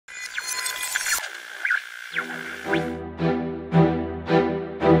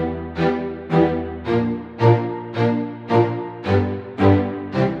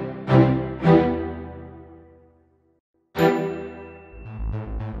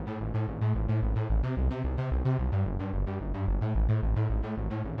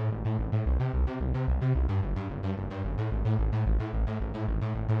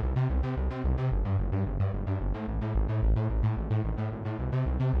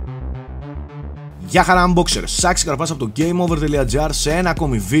Γεια χαρά Unboxers, Σάκης Καρπάς από το GameOver.gr σε ένα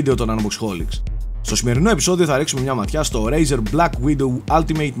ακόμη βίντεο των Unboxholics. Στο σημερινό επεισόδιο θα ρίξουμε μια ματιά στο Razer Black Widow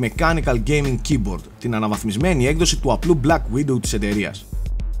Ultimate Mechanical Gaming Keyboard, την αναβαθμισμένη έκδοση του απλού Black Widow της εταιρείας.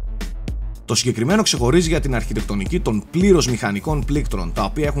 Το συγκεκριμένο ξεχωρίζει για την αρχιτεκτονική των πλήρως μηχανικών πλήκτρων, τα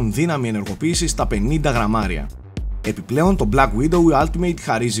οποία έχουν δύναμη ενεργοποίηση στα 50 γραμμάρια. Επιπλέον, το Black Widow Ultimate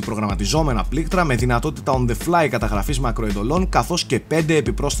χαρίζει προγραμματιζόμενα πλήκτρα με δυνατότητα on the fly καταγραφής μακροεντολών καθώς και 5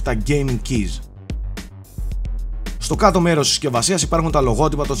 επιπρόσθετα gaming keys. Στο κάτω μέρος της συσκευασίας υπάρχουν τα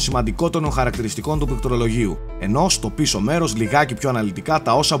λογότυπα των σημαντικότερων χαρακτηριστικών του πληκτρολογίου, ενώ στο πίσω μέρος λιγάκι πιο αναλυτικά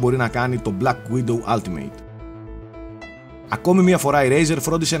τα όσα μπορεί να κάνει το Black Widow Ultimate. Ακόμη μια φορά η Razer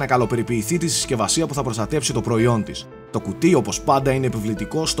φρόντισε να καλοπεριποιηθεί τη συσκευασία που θα προστατεύσει το προϊόν της. Το κουτί όπως πάντα είναι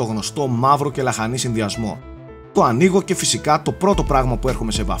επιβλητικό στο γνωστό μαύρο και λαχανί συνδυασμό. Το ανοίγω και φυσικά το πρώτο πράγμα που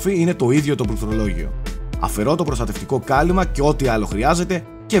έρχομαι σε επαφή είναι το ίδιο το πληκτρολόγιο. Αφαιρώ το προστατευτικό κάλυμα και ό,τι άλλο χρειάζεται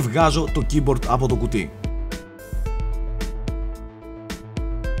και βγάζω το keyboard από το κουτί.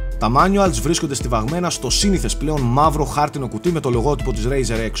 Τα manuals βρίσκονται στιβαγμένα στο σύνηθες πλέον μαύρο χάρτινο κουτί με το λογότυπο της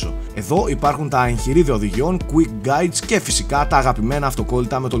Razer έξω. Εδώ υπάρχουν τα εγχειρίδια οδηγιών, quick guides και φυσικά τα αγαπημένα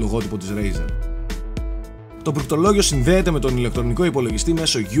αυτοκόλλητα με το λογότυπο της Razer. Το πληκτρολόγιο συνδέεται με τον ηλεκτρονικό υπολογιστή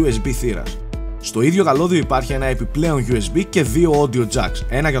μέσω USB θύρας. Στο ίδιο καλώδιο υπάρχει ένα επιπλέον USB και δύο audio jacks,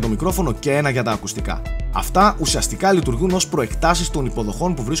 ένα για το μικρόφωνο και ένα για τα ακουστικά. Αυτά ουσιαστικά λειτουργούν ως προεκτάσεις των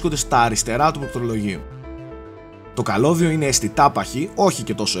υποδοχών που βρίσκονται στα αριστερά του πληκτρολογίου. Το καλώδιο είναι αισθητά παχύ, όχι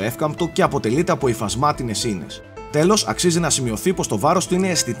και τόσο εύκαμπτο και αποτελείται από υφασμάτινες ίνες. Τέλος, αξίζει να σημειωθεί πως το βάρος του είναι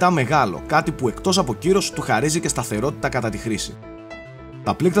αισθητά μεγάλο, κάτι που εκτός από κύρος του χαρίζει και σταθερότητα κατά τη χρήση.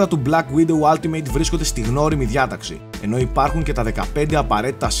 Τα πλήκτρα του Black Widow Ultimate βρίσκονται στη γνώριμη διάταξη, ενώ υπάρχουν και τα 15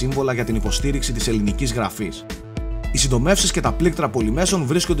 απαραίτητα σύμβολα για την υποστήριξη της ελληνικής γραφής. Οι συντομεύσεις και τα πλήκτρα πολυμέσων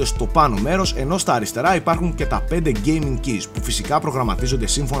βρίσκονται στο πάνω μέρος, ενώ στα αριστερά υπάρχουν και τα 5 gaming keys που φυσικά προγραμματίζονται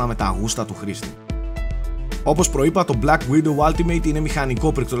σύμφωνα με τα γούστα του χρήστη. Όπως προείπα, το Black Widow Ultimate είναι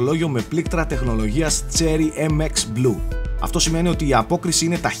μηχανικό πληκτρολόγιο με πλήκτρα τεχνολογίας Cherry MX Blue. Αυτό σημαίνει ότι η απόκριση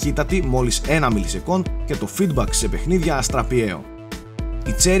είναι ταχύτατη, μόλις 1 μιλισεκόντ, και το feedback σε παιχνίδια αστραπιαίο.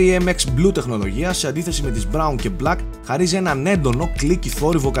 Η Cherry MX Blue τεχνολογία, σε αντίθεση με τις Brown και Black, χαρίζει έναν έντονο κλικ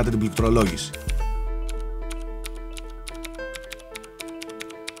θόρυβο κατά την πληκτρολόγηση.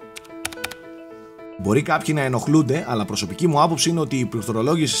 Μπορεί κάποιοι να ενοχλούνται, αλλά προσωπική μου άποψη είναι ότι η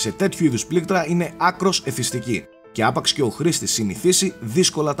πληκτρολόγηση σε τέτοιου είδους πλήκτρα είναι άκρως εθιστική και άπαξ και ο χρήστης συνηθίσει,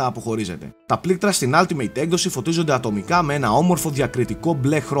 δύσκολα τα αποχωρίζεται. Τα πλήκτρα στην Ultimate έκδοση φωτίζονται ατομικά με ένα όμορφο διακριτικό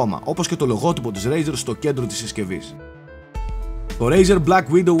μπλε χρώμα, όπως και το λογότυπο της Razer στο κέντρο της συσκευής. Το Razer Black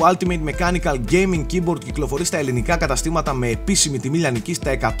Widow Ultimate Mechanical Gaming Keyboard κυκλοφορεί στα ελληνικά καταστήματα με επίσημη τιμή λιανική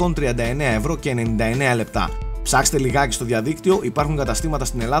στα 139 € και 99 λεπτά. Ψάξτε λιγάκι στο διαδίκτυο, υπάρχουν καταστήματα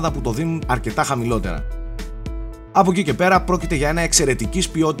στην Ελλάδα που το δίνουν αρκετά χαμηλότερα. Από εκεί και πέρα πρόκειται για ένα εξαιρετικής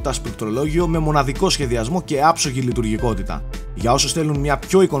ποιότητας πληκτρολόγιο με μοναδικό σχεδιασμό και άψογη λειτουργικότητα. Για όσους θέλουν μια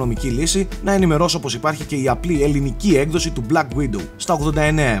πιο οικονομική λύση, να ενημερώσω πως υπάρχει και η απλή ελληνική έκδοση του Black Widow στα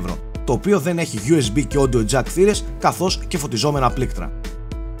 89 €, το οποίο δεν έχει USB και audio jack θύρες καθώς και φωτιζόμενα πλήκτρα.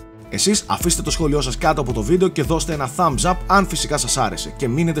 Εσείς αφήστε το σχόλιο σας κάτω από το βίντεο και δώστε ένα thumbs up αν φυσικά σας άρεσε και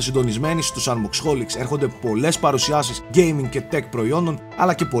μείνετε συντονισμένοι στους Unboxholics, έρχονται πολλές παρουσιάσεις gaming και tech προϊόντων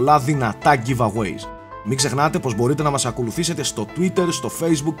αλλά και πολλά δυνατά giveaways. Μην ξεχνάτε πως μπορείτε να μας ακολουθήσετε στο Twitter, στο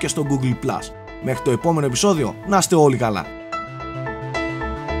Facebook και στο Google+. Μέχρι το επόμενο επεισόδιο, να είστε όλοι καλά!